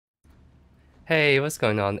Hey, what's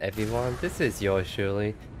going on everyone? This is yours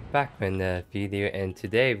truly, back with the video, and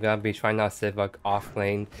today we're gonna be trying out Sevarog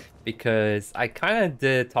offlane because I kinda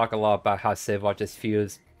did talk a lot about how Sevarog just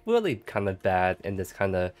feels really kinda bad in this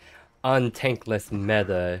kinda untankless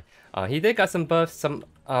meta. He did got some buffs, some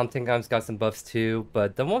tank items got some buffs too,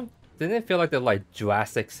 but the one didn't feel like they're like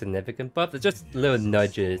drastic significant buffs. It's just little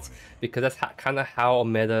nudges because that's kind of how a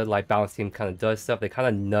meta like balance team kind of does stuff. They kind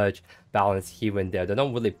of nudge balance here and there. They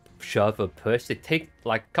don't really shove or push. They take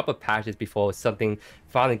like a couple of patches before something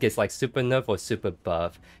finally gets like super nerf or super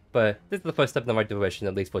buff. But this is the first step in the right direction,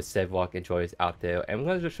 at least for Sevarog enjoyers out there. And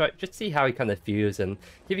we're going to just see how he kind of feels and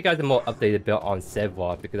give you guys a more updated build on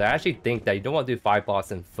Sevarog. Because I actually think that you don't want to do Fire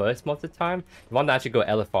Blossom first most of the time. You want to actually go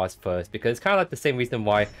Elafrost first. Because it's kind of like the same reason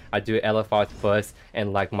why I do Elafrost first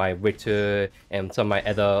and like my Witcher and some of my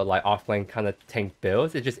other like offlane kind of tank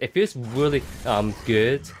builds. It feels really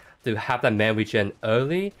good to have that man regen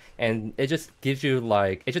early, and it just gives you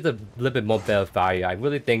like, it's just a little bit more better value. I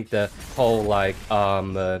really think the whole like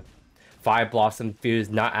Fire Blossom feels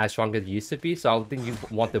not as strong as it used to be, so I don't think you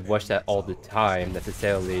want to rush that all the time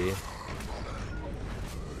necessarily.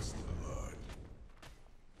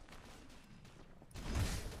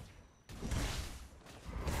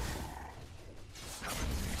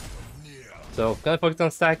 So gonna focus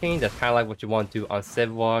on stacking. That's kind of like what you want to do on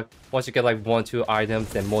Sevarog. Once you get like 1-2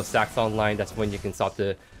 items and more stacks online, that's when you can start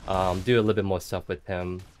to do a little bit more stuff with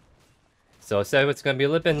him. So Sevarog's gonna be a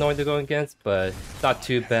little bit annoying to go against, but not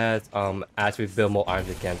too bad as we build more items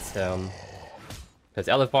against him. Because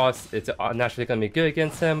Elafrost, it's naturally gonna be good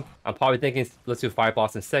against him. I'm probably thinking let's do Fire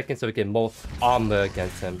Blossom second so we get more armor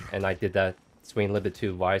against him. And I did that swing a little bit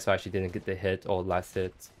too wide, so I actually didn't get the hit or last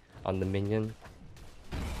hit on the minion.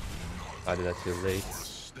 I did that too late.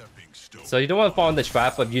 So you don't want to fall in the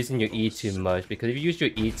trap of using your E too much, because if you use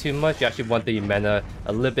your E too much, you actually want the mana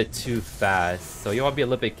a little bit too fast. So you want to be a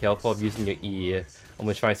little bit careful of using your E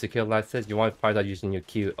when trying to secure last hits. You want to try out using your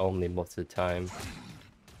Q only most of the time.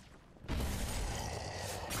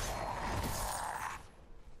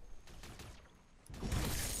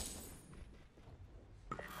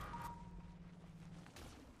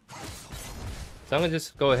 So I'm gonna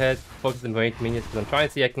just go ahead, focus on range minions, because I'm trying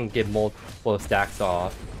to see if I can get multiple stacks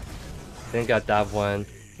off. Then got that one.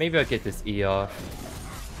 Maybe I'll get this E off.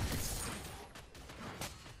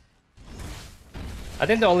 I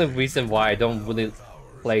think the only reason why I don't really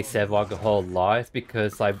play Sevarog a whole lot is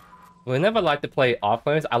because like, whenever I like to play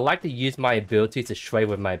offlanes, I like to use my ability to trade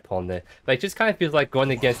with my opponent. But it just kind of feels like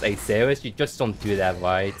going against a Cuirass, you just don't do that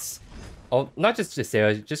right. Oh, not just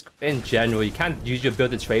Cuirass, just in general, you can't use your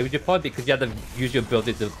build to trade with your opponent because you have to use your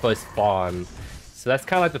ability to first farm. So that's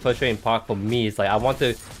kind of like the frustrating part for me. Is like I want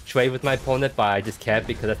to trade with my opponent, but I just can't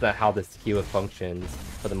because that's not how this hero functions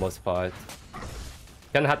for the most part. You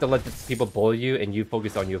kind of have to let the people bully you and you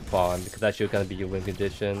focus on your farm because that's gonna be your win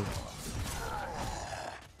condition.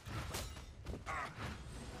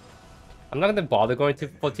 I'm not gonna bother going to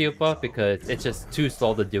for tier buff because it's just too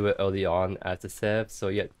slow to do it early on as a Sev. So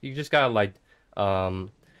yeah, you just gotta like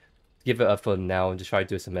give it up for now and just try to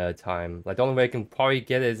do it some at a time. Like the only way I can probably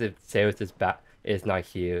get it is if Ceres is not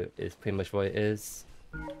here. Is pretty much what it is.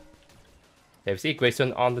 Okay, we see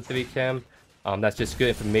Greystone on the 3 cam. That's just good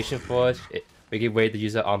information for us. We can wait to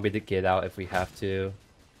use the army to get out if we have to.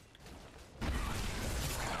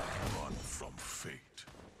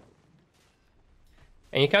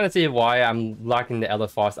 And you kind of see why I'm liking the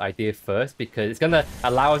Elafrost idea first, because it's going to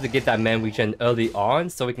allow us to get that man regen early on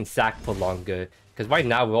so we can sack for longer. Because right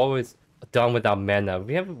now we're always done with our mana.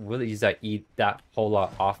 We haven't really used that E that whole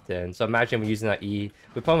lot often. So imagine we're using that E,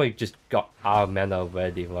 we probably just got our mana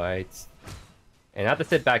already, right? And I have to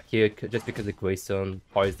sit back here just because the Greystone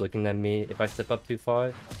probably is looking at me if I step up too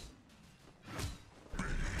far.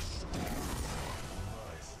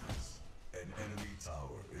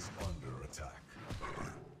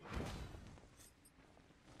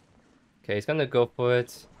 Okay, he's gonna go for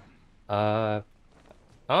it. I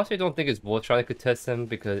honestly don't think it's worth trying to contest him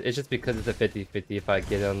because it's a 50-50 if I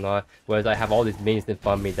get it or not. Whereas I have all these minions in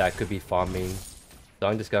front of me that I could be farming. So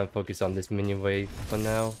I'm just gonna focus on this minion wave for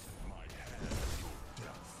now.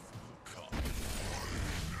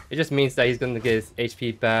 It just means that he's gonna get his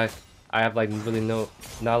HP back. I have like really not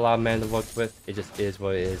a lot of mana to work with. It just is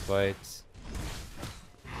what it is, right?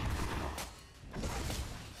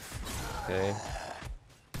 Okay.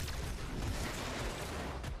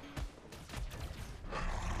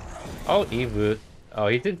 Oh, E-root. Oh,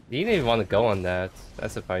 he didn't even want to go on that.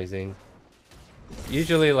 That's surprising.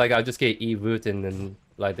 Usually, like, I'll just get E-root and then,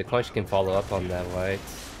 like, the Crunch can follow up on that, right?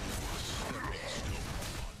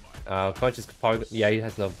 Crunch is probably... Yeah, he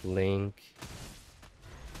has no blink.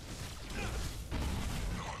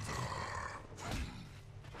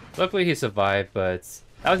 Luckily he survived, but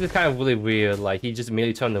that was just kind of really weird. Like he just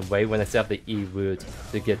immediately turned away when I set up the E route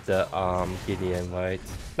to get the Gideon, right?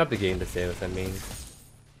 Not the game, the sales, I mean.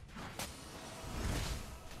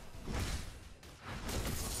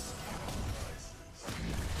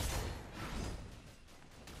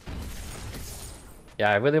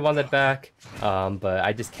 Yeah, I really want it back, but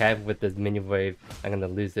I just can't with this mini wave. I'm gonna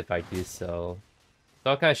lose if I do so. So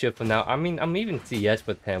I'll kind of shift for now. I mean, I'm even CS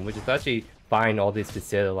with him, which is actually fine, all these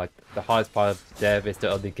considered. Like, the hardest part of dev is the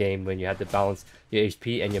early game when you have to balance your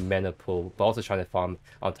HP and your mana pool, but also trying to farm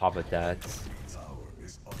on top of that.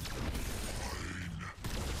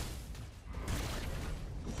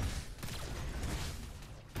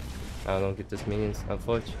 I don't get this minions,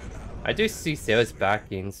 unfortunately. I do see Sarah's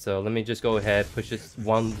backing, so let me just go ahead, push this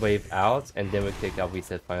one wave out, and then we'll take our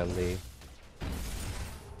reset finally.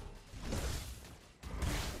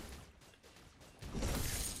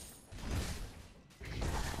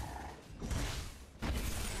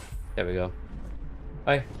 There we go.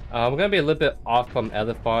 Alright, we're gonna be a little bit off from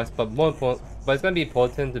Elafrost, but more important, but it's gonna be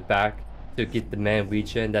important to back to get the man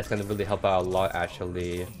regen. That's gonna really help out a lot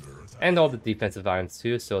actually, and all the defensive items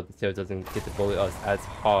too, so the tail doesn't get to bully us as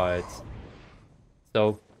hard.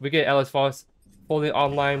 So we get Elafrost fully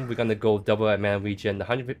online. We're gonna go double at mana regen. The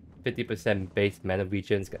 150% base mana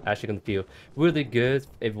regen is actually gonna feel really good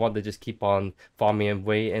if we want to just keep on farming and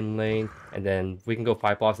way in lane, and then we can go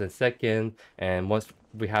 5 blocks in a second. And once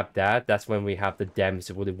we have that, that's when we have the damage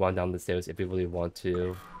to really run down the Saris if we really want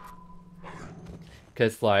to.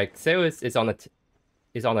 Cause like Saris is on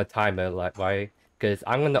a timer, like, right? Cause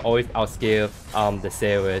I'm gonna always outscale the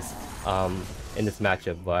Saris in this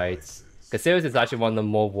matchup, right? Cause Saris is actually one of the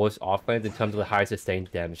more worst offlanes in terms of the high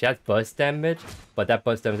sustained damage. She has burst damage, but that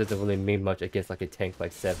burst damage doesn't really mean much against like a tank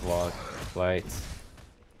like Sevarog, right?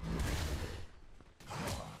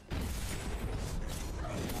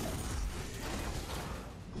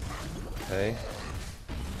 Okay.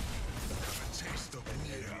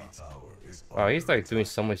 Wow, he's like doing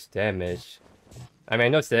so much damage. I mean, I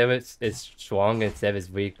know Sev is strong and Sev is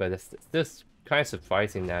weak, but it's still kind of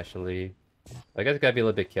surprising actually. I guess I gotta be a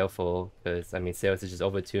little bit careful, because I mean, Sev is just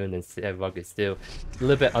overtuned and Sevarog is still a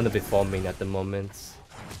little bit underperforming at the moment.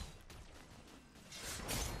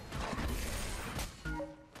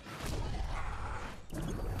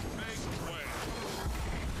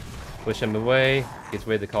 Push him away, gets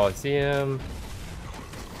rid of the Coliseum.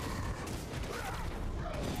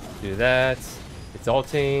 Do that. It's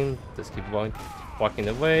ulting. Just keep walking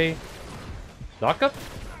away. Knock up?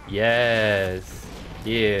 Yes.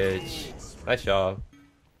 Huge. Nice job.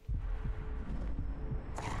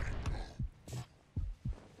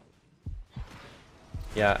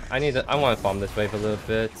 Yeah, I want to farm this wave a little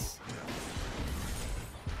bit.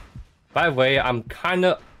 By the way, I'm kind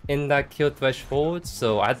of in that kill threshold,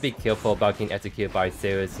 so I have to be careful about getting executed by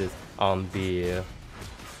Saris's B.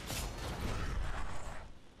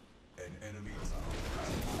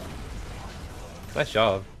 Nice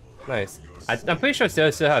job. Nice. I'm pretty sure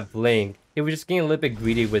Saris still had Blink. He was just getting a little bit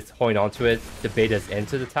greedy with holding onto it to bait us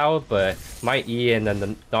into the tower, but my E and then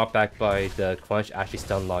the knockback by the crunch actually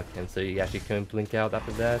stun locked him, so he actually couldn't blink out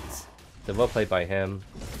after that. So well played by him.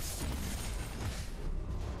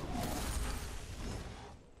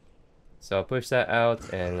 So I'll push that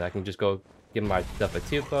out, and I can just go give myself a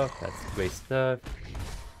 2 buff. That's great stuff.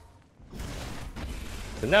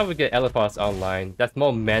 So now we get Elafrost online. That's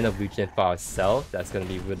more mana regen for ourselves. That's going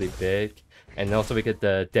to be really big. And also we get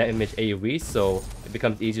the damage AoE, so it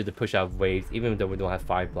becomes easier to push out waves, even though we don't have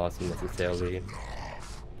 5 blocks necessarily.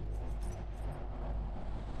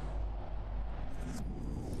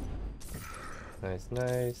 Nice,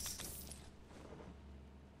 nice.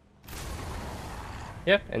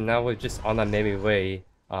 Yep, and now we're just on our merry way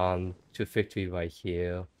to victory right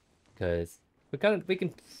here, because we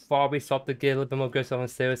can probably stop to get a little bit more aggressive on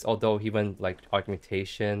Saris, although he went like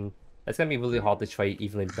augmentation. It's gonna be really hard to try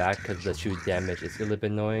evenly back because the true damage is a little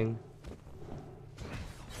bit annoying.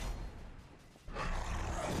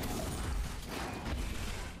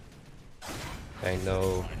 I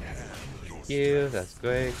know. Here, that's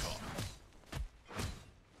great.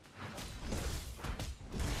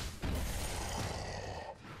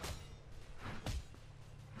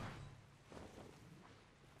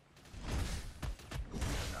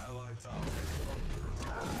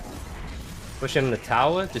 Push him in the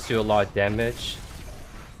tower, just do a lot of damage.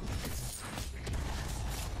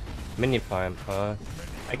 Mini farm, huh?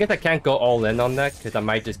 I guess I can't go all in on that because I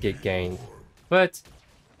might just get ganked. But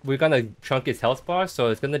we're gonna chunk his health bar, so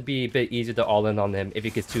it's gonna be a bit easier to all in on him if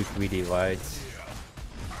he gets too greedy, right?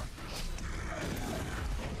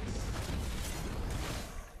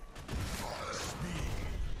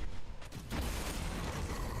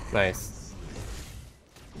 Nice.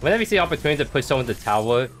 Whenever you see opportunity to push someone to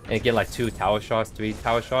tower and get like 2 tower shots, 3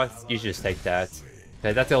 tower shots, you should just take that.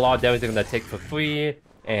 Okay, that's a lot of damage they're gonna take for free,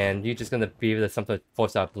 and you're just gonna be able to sometimes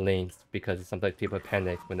force out blinks because sometimes people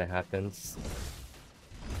panic when that happens.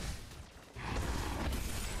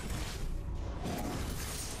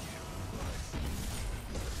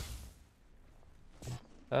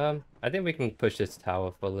 I think we can push this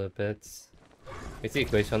tower for a little bit. We see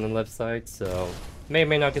Glacier on the left side, so may or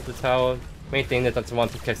may not get the tower. Main thing is I just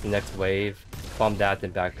want to catch the next wave, bomb that, then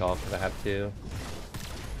back off if I have to.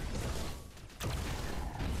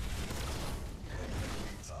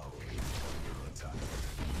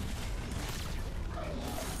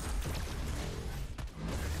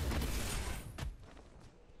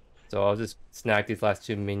 So I'll just snag these last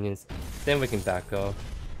 2 minions, then we can back off.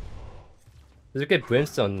 There's a good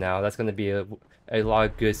Brimstone now, that's going to be a lot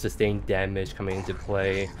of good sustained damage coming into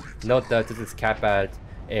play. Note that this is capped at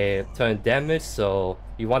a turn damage, so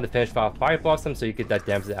you want to finish Fire Blossom so you get that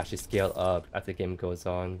damage to actually scale up as the game goes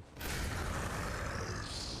on.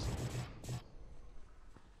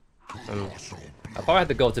 I'll probably have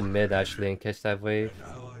to go to mid actually and catch that wave.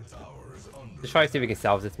 Just try to see if we can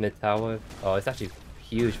salvage this mid tower. Oh, it's actually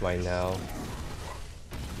huge right now.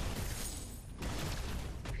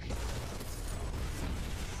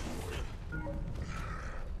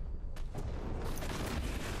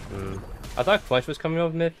 I thought Flush was coming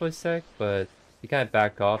over mid for a sec, but he kind of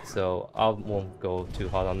backed off, so I won't go too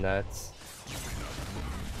hard on that.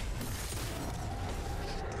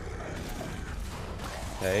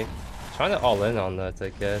 Okay, trying to all in on that, I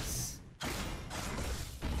guess.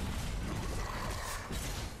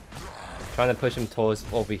 Trying to push him towards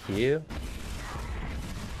over here.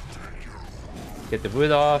 Get the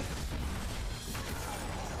root off.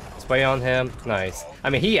 Spray on him. Nice. I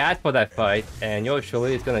mean, he asked for that fight, and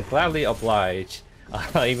JoeYoursTruly is gonna gladly oblige,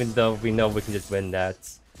 even though we know we can just win that.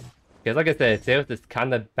 Because like I said, Zeus is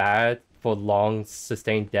kind of bad for long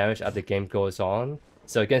sustained damage as the game goes on.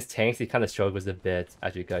 So against tanks, he kind of struggles a bit,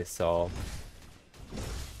 as you guys saw.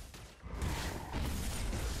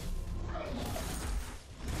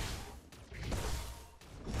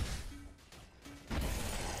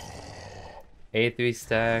 A3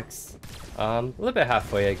 stacks. A little bit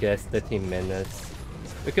halfway, I guess. 13 minutes.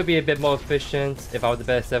 We could be a bit more efficient if I was the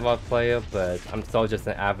best Sevarog player, but I'm still just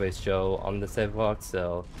an average Joe on the Sevarog,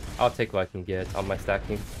 so I'll take what I can get on my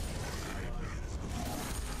stacking.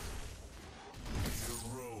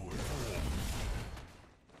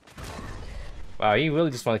 Wow, you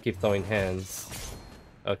really just want to keep throwing hands.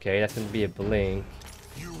 Okay, that's gonna be a blink.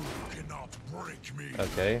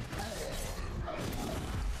 Okay.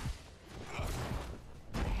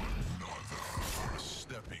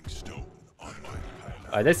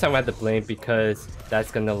 This time I have to blink because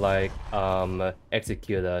that's gonna like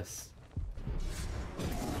execute us.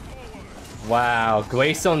 Wow,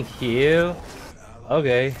 Greystone here?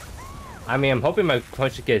 Okay. I mean, I'm hoping my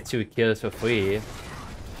punch should get 2 kills for free.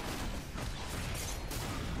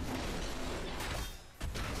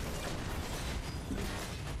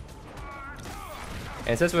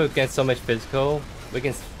 And since we're getting so much physical, we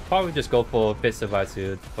can probably just go for Fist of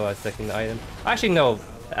Razuul for our second item. Actually, no.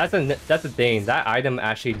 That's the thing. That item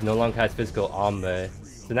actually no longer has physical armor.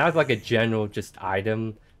 So now it's like a general just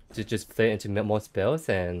item to just fit into more spells,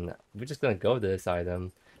 and we're just gonna go to this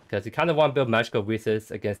item. Because we kind of want to build magical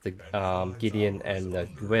resist against the Gideon and the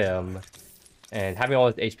Grim. And having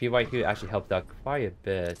all this HP right here actually helped out quite a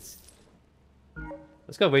bit.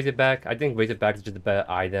 Let's go Razorback. I think Razorback is just a better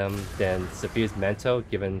item than Saphir's Mantle,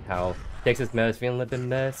 given how Texas Meta is feeling a little bit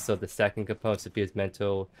mess. So the second component of Saphir's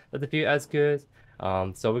Mantle doesn't feel as good.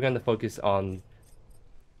 So we're going to focus on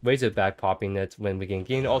Razorback popping it when we can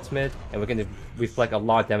gain ultimate, and we're going to reflect a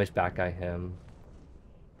lot of damage back at him.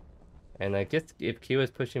 And I guess if Q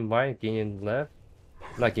is pushing right, gaining left,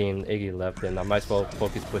 not gaining 80 left, then I might as well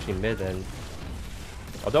focus pushing mid. And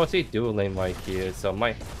although I see dual lane right here, so I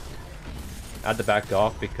might have to back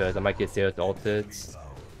off because I might get Zeus ulted.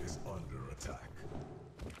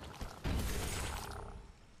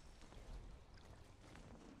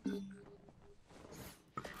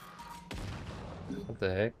 What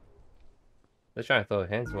the heck? They're trying to throw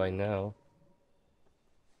hands right now.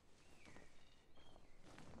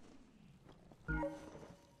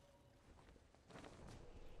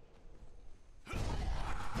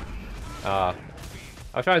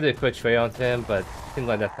 I'll try to do a quick trade on him, but it seems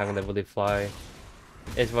like that's not gonna really fly.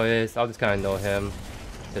 It's what it is. I'll just kind of know him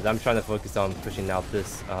because I'm trying to focus on pushing out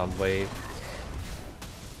this wave.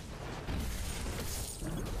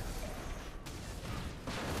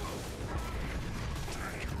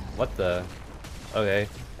 What the? Okay,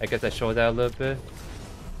 I guess I showed that a little bit.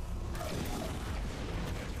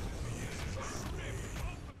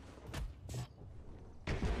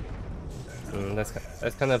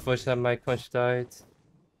 that's kind of push that my punch died.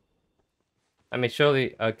 I mean,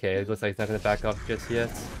 surely. Okay, it looks like he's not gonna back off just yet.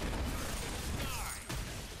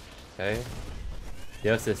 Okay.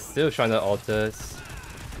 Deus is still trying to ult us.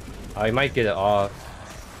 Oh, he might get it off.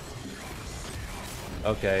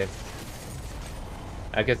 Okay.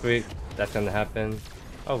 I guess that's gonna happen.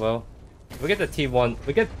 Oh well. We get the T1.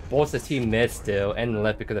 We get both the T mid still and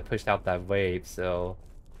left because I pushed out that wave. So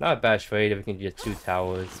not a bad trade if we can get 2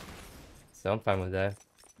 towers. So I'm fine with that.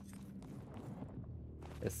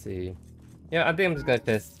 Let's see. Yeah, I think I'm just gonna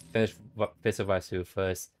finish Fist of Razuul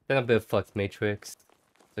first. Then I'll build Flux Matrix.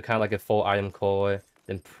 So kind of like a full item core.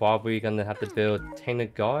 Then probably gonna have to build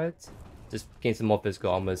Tainted Guard. Just gain some more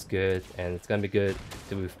physical armor is good, and it's gonna be good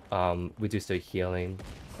to reduce their healing,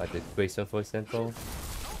 like the Gravestone for example.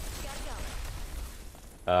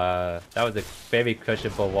 That was a very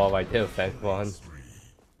questionable wall right there, Paragon.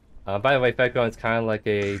 By the way, Paragon is kind of like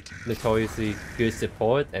a notoriously good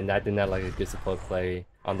support, and I did not like a good support play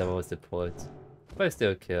on the road support. But it's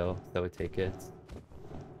still a kill, so we take it.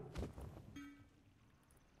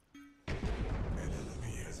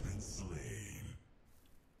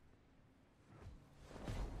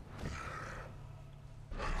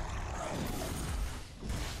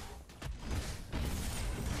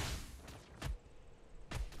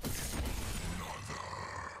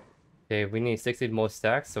 Okay, we need 60 more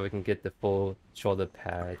stacks so we can get the full shoulder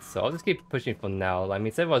pads. So I'll just keep pushing for now. I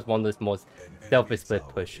mean, Sevarog was one of those most selfish split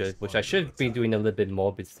pushers, which I should be doing a little bit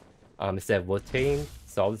more instead of rotating.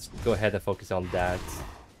 So I'll just go ahead and focus on that.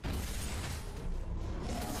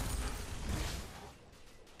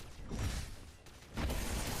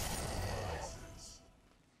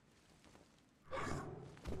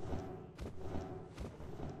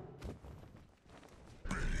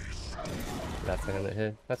 That's not gonna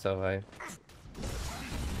hit. That's alright.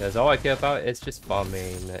 Because all I care about is just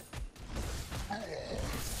farming it.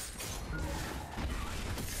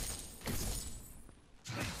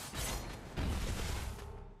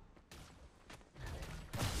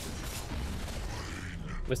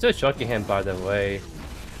 We're still shocking him, by the way.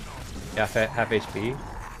 Yeah, half HP.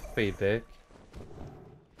 Pretty big.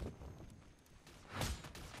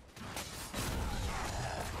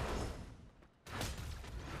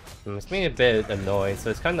 It's being a bit annoying, so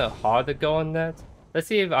it's kind of hard to go on that. Let's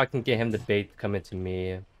see if I can get him to bait coming to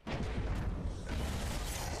me.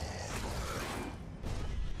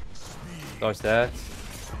 Dodge that.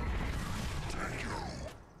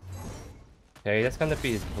 Okay, that's gonna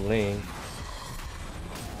be his blink.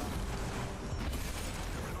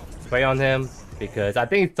 Spray on him, because I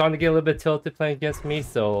think it's starting to get a little bit tilted playing against me,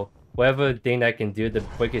 so whatever thing I can do to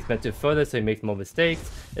break his mental further so he makes more mistakes,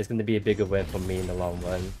 it's gonna be a bigger win for me in the long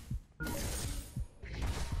run.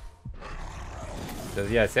 So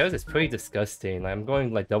yeah, Sevarog is pretty disgusting. Like, I'm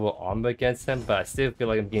going like double armor against him, but I still feel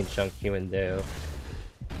like I'm getting chunked here and there.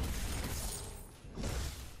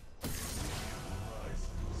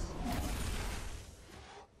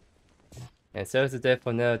 And Sevarog is dead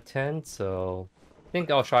for another 10, so I think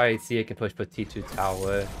I'll try to see if I can push for T2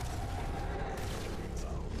 tower.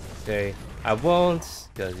 Okay, I won't,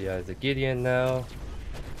 because yeah, it's a Gideon now.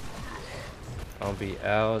 I'll be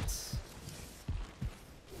out.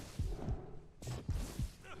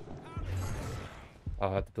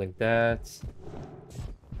 I'll have to blink that.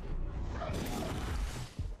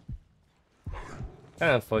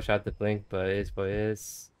 Kind of force out the blink, but it is what it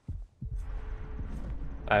is.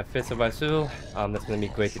 I have Fist of Razuul. That's gonna be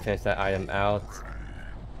great to finish that item out.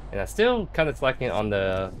 And I'm still kind of slacking on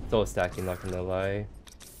the soul stacking, not gonna lie.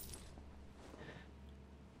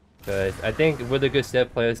 Because I think really good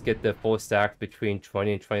set players get the full stack between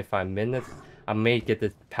 20 and 25 minutes. I may get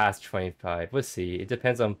this past 25. We'll see. It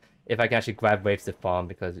depends on if I can actually grab waves to farm,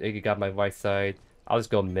 because if you got my right side, I'll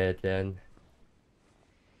just go mid then.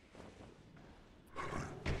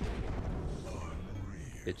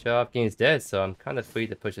 Good job. Game's dead, so I'm kind of free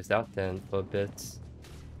to push this out then for a bit.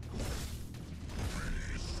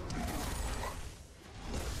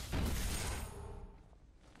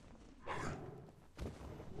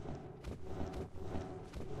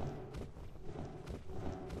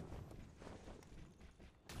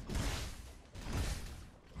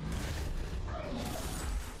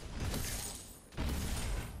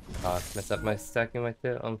 Mess up my stacking right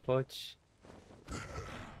there on Forge.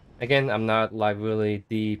 Again, I'm not like really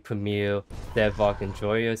the premier Sevarog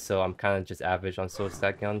enjoyer, so I'm kind of just average on soul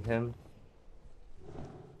stacking on him.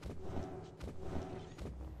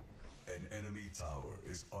 An enemy tower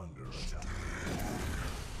is under attack.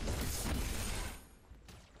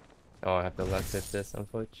 Oh, I have to last hit this on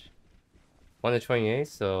Forge. 1 to 28,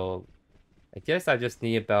 so I guess I just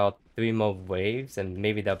need about 3 more waves, and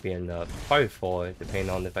maybe that'll be enough. Probably 4, depending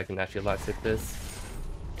on if I can actually last hit this.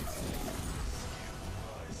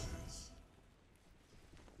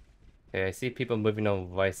 Okay, I see people moving on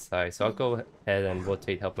the right side, so I'll go ahead and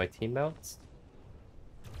rotate, help my team out.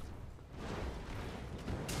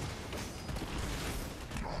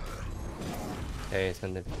 Okay, it's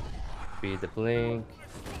gonna be the blink.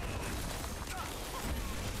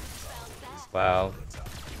 Wow.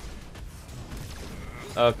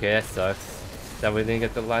 Okay, that sucks. That we didn't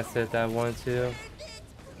get the last hit that I wanted to.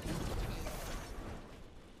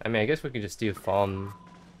 I mean, I guess we could just do farm.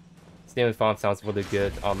 Stealing farm sounds really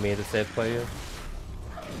good on me as a save player.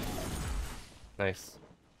 Nice.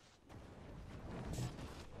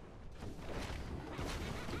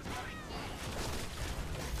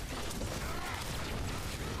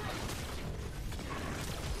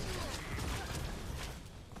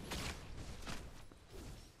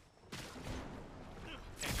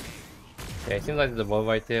 Okay, it seems like there's a wall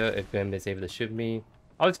right there. If Grim is able to shoot me,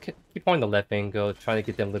 I'll just keep on the left angle, trying to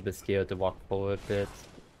get them a little bit scared to walk forward a bit.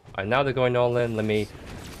 Alright, now they're going all in. Let me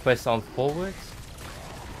press on forward.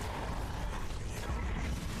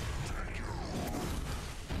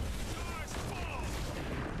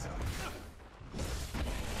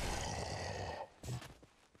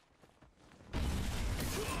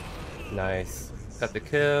 Nice. Got the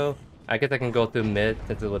kill. I guess I can go through mid,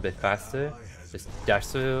 that's a little bit faster. Just dash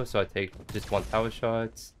through, so I take just 1 tower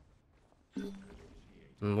shot.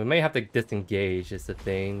 We may have to disengage, is the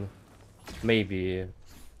thing. Maybe.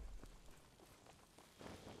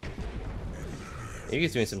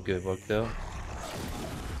 He's doing some good work though.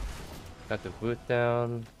 Got the root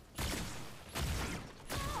down.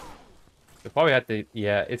 We probably have to,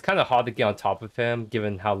 yeah, it's kind of hard to get on top of him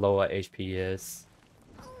given how low our HP is.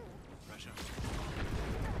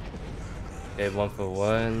 Okay, 1 for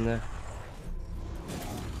 1.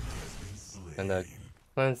 And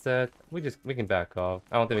cleanse that. We can back off.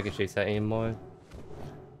 I don't think we can chase that anymore.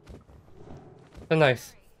 But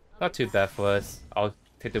nice. Not too bad for us. I'll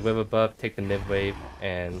take the river buff, take the mid wave,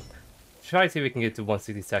 and try to see if we can get to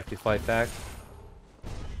 160 stack to fight back.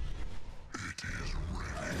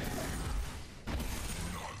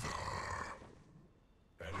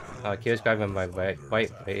 Kira's grabbing my right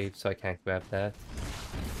wave, so I can't grab that.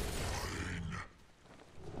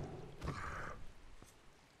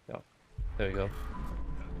 Oh, there we go.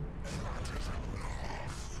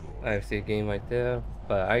 I see a game right there,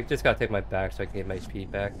 but I just gotta take my back so I can get my HP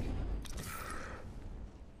back.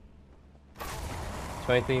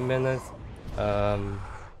 23 minutes.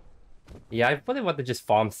 Yeah, I really want to just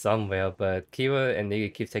farm somewhere, but Kira and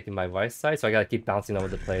Nigga keep taking my right side, so I gotta keep bouncing over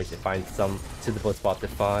the place to find some suitable spot to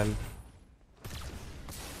farm.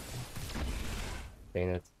 Dang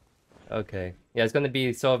it. Okay. Yeah, it's gonna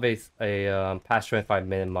be sort of a past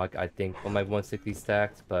 25-minute mark, I think, for my 160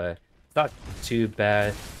 stacks, but it's not too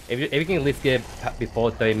bad. If you can at least get it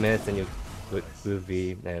before 30 minutes, then you're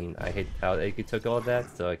groovy, and I hate how Aki took all that,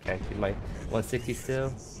 so I can't get my 160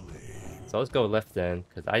 still. So let's go left then,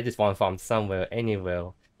 because I just want to farm somewhere,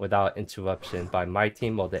 anywhere, without interruption by my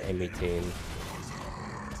team or the enemy team.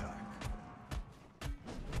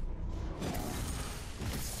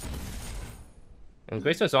 And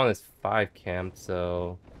Gracio's on his 5 camp,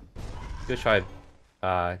 so good try.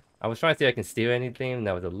 I was trying to see if I can steal anything, and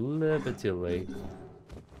that was a little bit too late.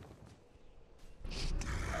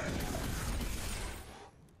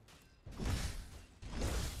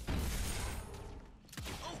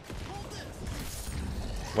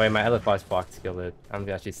 Wait, my Elafrost box killed it. I'm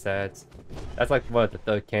actually sad. That's like what, the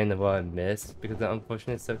 3rd cannon where I missed because of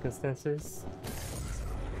unfortunate circumstances.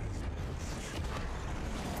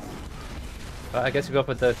 But I guess we go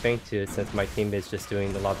for the thing too, since my team is just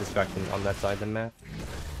doing a lot of distraction on that side of the map.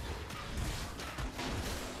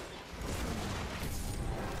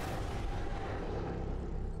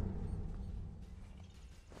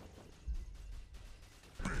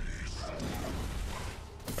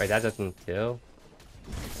 Right, that doesn't kill.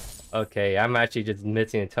 Okay, I'm actually just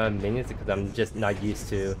missing a ton of minions because I'm just not used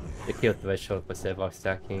to the kill threshold for Sevarog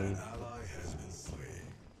stacking.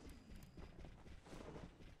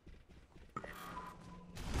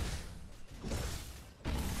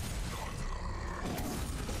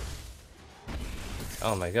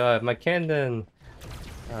 Oh my god, my cannon!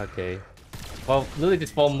 Okay. Well, literally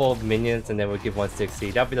just 4 more minions and then we'll give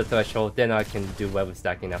 160. That'll be the threshold, then I can do web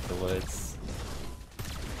stacking afterwards.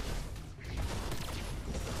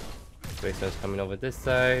 Grace's coming over this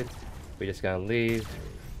side. We're just gonna leave.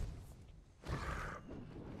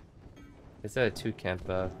 Is there a 2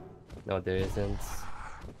 camper? No, there isn't.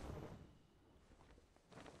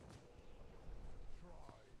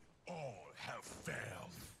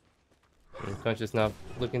 Gun's just not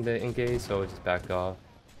looking to engage, so we'll just back off.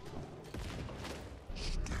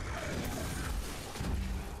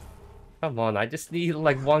 Come on, I just need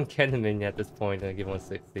like one cannon minion at this point and I get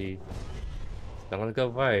 160. So I'm gonna go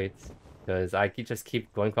right. Because I just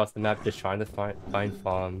keep going across the map just trying to find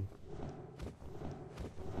farm.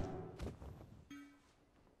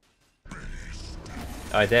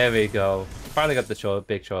 Alright, there we go. Finally got the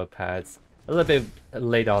big shoulder pads. A little bit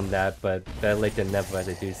late on that, but better late than never, as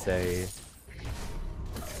I do say.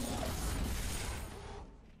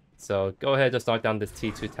 So go ahead, just knock down this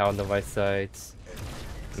T2 tower on the right side.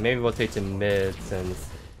 Maybe rotate to mid since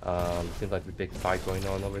seems like a big fight going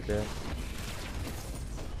on over there.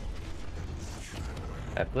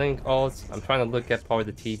 At Blink ult, I'm trying to look at part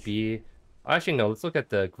of the TB. Actually no, let's look at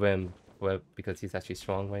the Grim because he's actually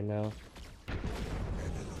strong right now.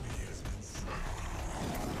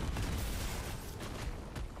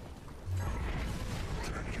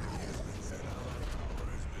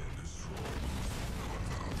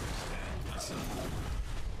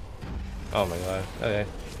 Oh my god, okay.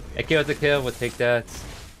 A kill to kill, we'll take that.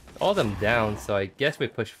 All of them down, so I guess we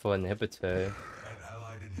push for an inhibitor.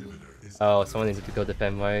 Oh, someone needs to go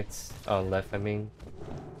defend right. Oh, left, I mean.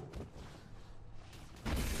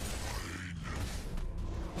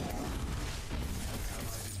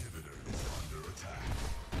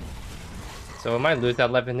 So we might lose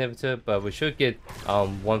that left inhibitor, but we should get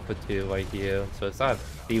 1 for 2 right here. So it's not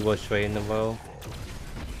the worst trade in the world.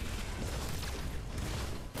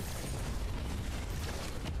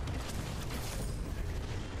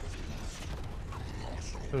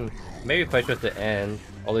 Maybe pressure at the end.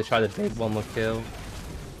 Always try to bait one more kill.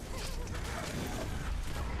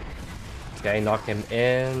 Okay, knock him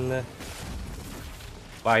in.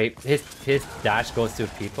 Right, his dash goes through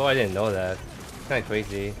people? I didn't know that. It's kinda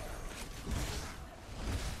crazy.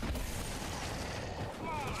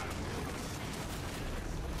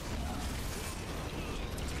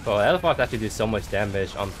 Oh, Elafrost actually do so much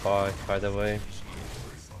damage on par, by the way.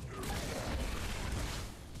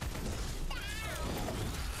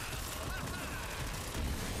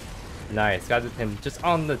 Nice, got him just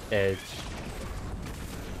on the edge.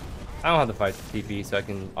 I don't have to fight the TP, so I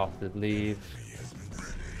can opt to leave.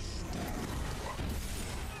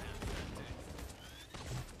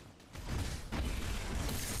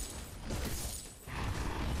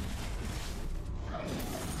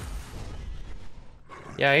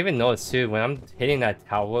 Yeah, I even noticed too, when I'm hitting that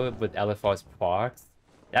tower with Elafrost procs,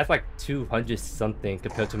 that's like 200 something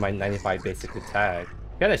compared to my 95 basic attack.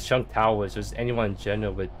 You gotta chunk towers, just anyone in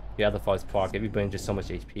general with the Elafrost proc, everybody just so much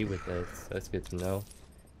HP with it, so that's good to know.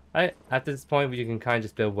 At this point, you can kind of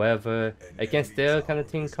just build wherever. Against their kind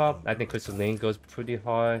of team comp, I think Crystalline goes pretty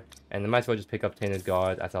hard, and I might as well just pick up Tainted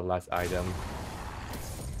Guard as our last item.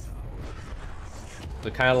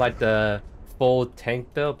 So kind of like the full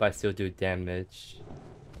tank build, but I still do damage.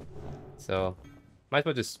 So, might as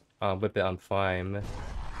well just whip it on Prime.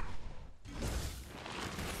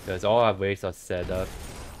 Because all our waves are set up.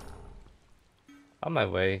 On my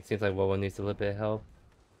way, seems like Wowo needs a little bit of help.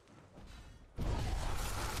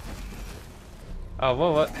 Oh,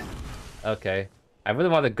 what? Okay. I really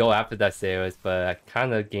want to go after that Series, but I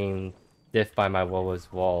kind of gained diff by my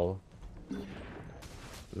Wowo's wall.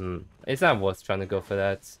 It's not worth trying to go for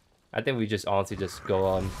that. I think we just honestly just go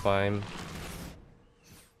on Prime.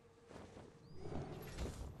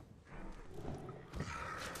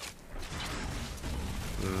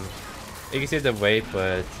 You can see the wait,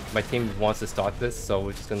 but my team wants to start this, so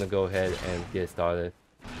we're just gonna go ahead and get it started.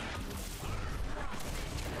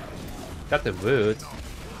 Got the root.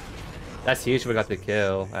 That's huge, we got the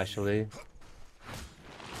kill, actually.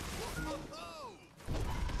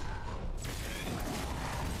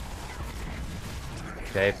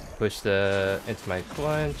 Okay, push the into my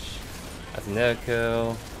crunch. That's another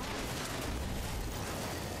kill.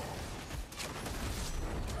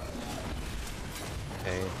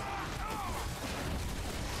 Okay.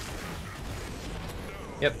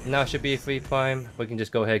 Yep, now should be a free prime. We can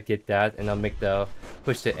just go ahead and get that, and I'll make the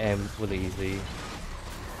push to end really easy.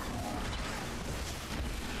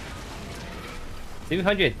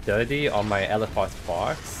 230 on my Elafrost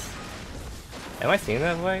box. Am I seeing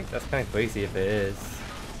that right? That's kind of crazy if it is.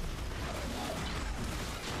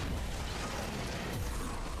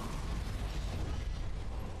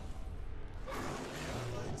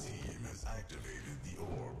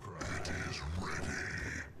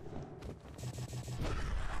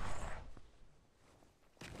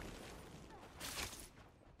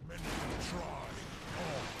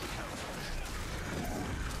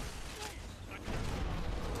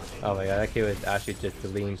 Oh my god, that kid was actually just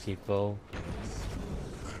deleting people.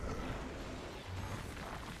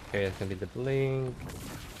 Okay, it's gonna be the blink.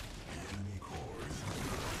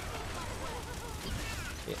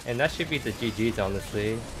 Yeah, and that should be the GG's,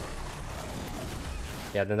 honestly.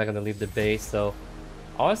 Yeah, they're not gonna leave the base, so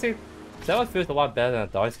honestly, that one feels a lot better than I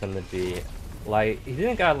thought it's gonna be. Like, he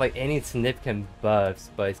didn't got like any significant buffs,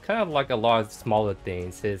 but it's kind of like a lot of smaller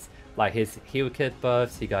things. His heal kit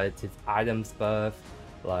buffs, he got his items buff.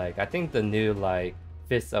 Like, I think the new like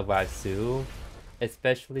Fist of Razuul,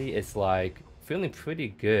 especially, is like feeling pretty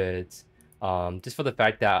good. Just for the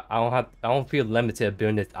fact that I don't feel limited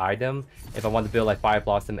building this item. If I want to build like Fire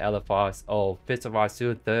Blossom, Elafrost, oh, Fist of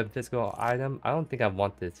Razuul, third physical item, I don't think I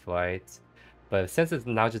want this, right? But since it's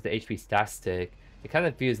now just the HP stat stick, it kind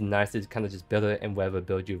of feels nice to kind of just build it in whatever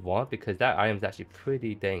build you want, because that item is actually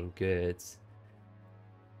pretty dang good.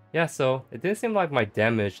 Yeah, so it didn't seem like my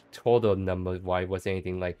damage total number-wise was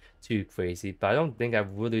anything like too crazy, but I don't think I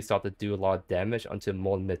really started to do a lot of damage until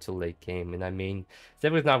more mid to late game. And I mean,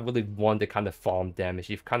 Sevarog's not really one to kind of farm damage.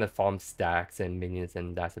 You've kind of farmed stacks and minions,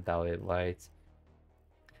 and that's about it, right?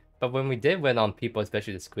 But when we did win on people,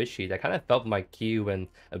 especially the squishies, I kind of felt my Q and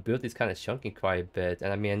abilities kind of shunking quite a bit.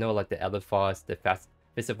 And I mean, I know like the Elafrost, the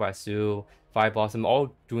Fist of Razuul, Fire Blossom,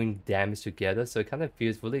 all doing damage together, so it kind of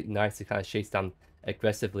feels really nice to kind of chase down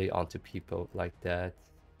aggressively onto people like that.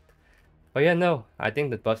 But yeah, no, I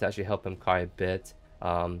think the buffs actually helped him quite a bit.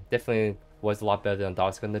 Definitely was a lot better than I thought it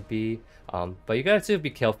was gonna be. But you gotta still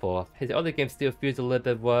be careful. His other game still feels a little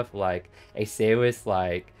bit rough. Like a Cuirass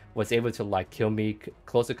like was able to like kill me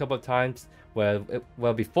close a couple of times. Well,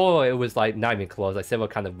 before it was like not even close. Like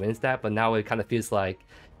Sevarog kind of wins that, but now it kind of feels like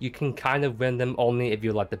you can kind of win them only if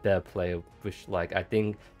you're like the better player, which like I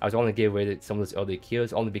think I was only giving away some of those early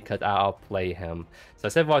kills only because I outplay him. So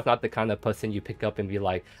Sevarog's not the kind of person you pick up and be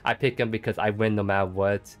like, I pick him because I win no matter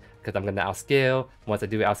what, because I'm gonna outscale. Once I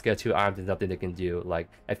do outscale 2 arms, there's nothing they can do. Like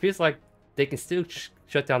it feels like they can still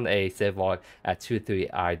shut down a Sevarog at 2-3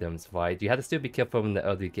 items, right? You have to still be careful in the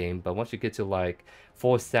early game, but once you get to like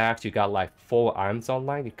 4 stacks, you got like 4 items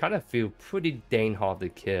online, you kind of feel pretty dang hard to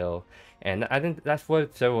kill. And I think that's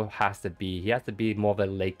what Sevarog has to be. He has to be more of a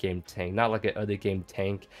late game tank, not like an early game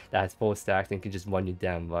tank that has 4 stacks and can just run you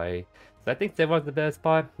down, right? So I think Sevarog's the best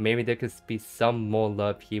spot. Maybe there could be some more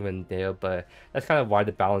love here and there, but that's kind of why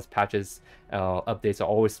the balance patches updates are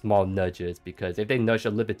always small nudges, because if they nudge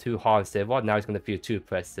a little bit too hard on Sevarog, now it's going to feel too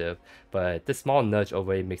oppressive. But this small nudge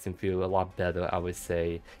already makes him feel a lot better, I would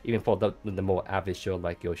say, even for the more average show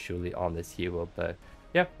like JoeYoursTruly on this hero. But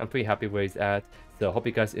yeah, I'm pretty happy where he's at. So hope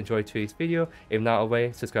you guys enjoyed today's video. If not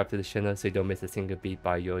already, subscribe to the channel so you don't miss a single beat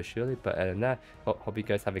by JoeYoursTruly. But other than that, hope you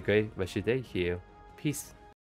guys have a great rest of your day here. Peace.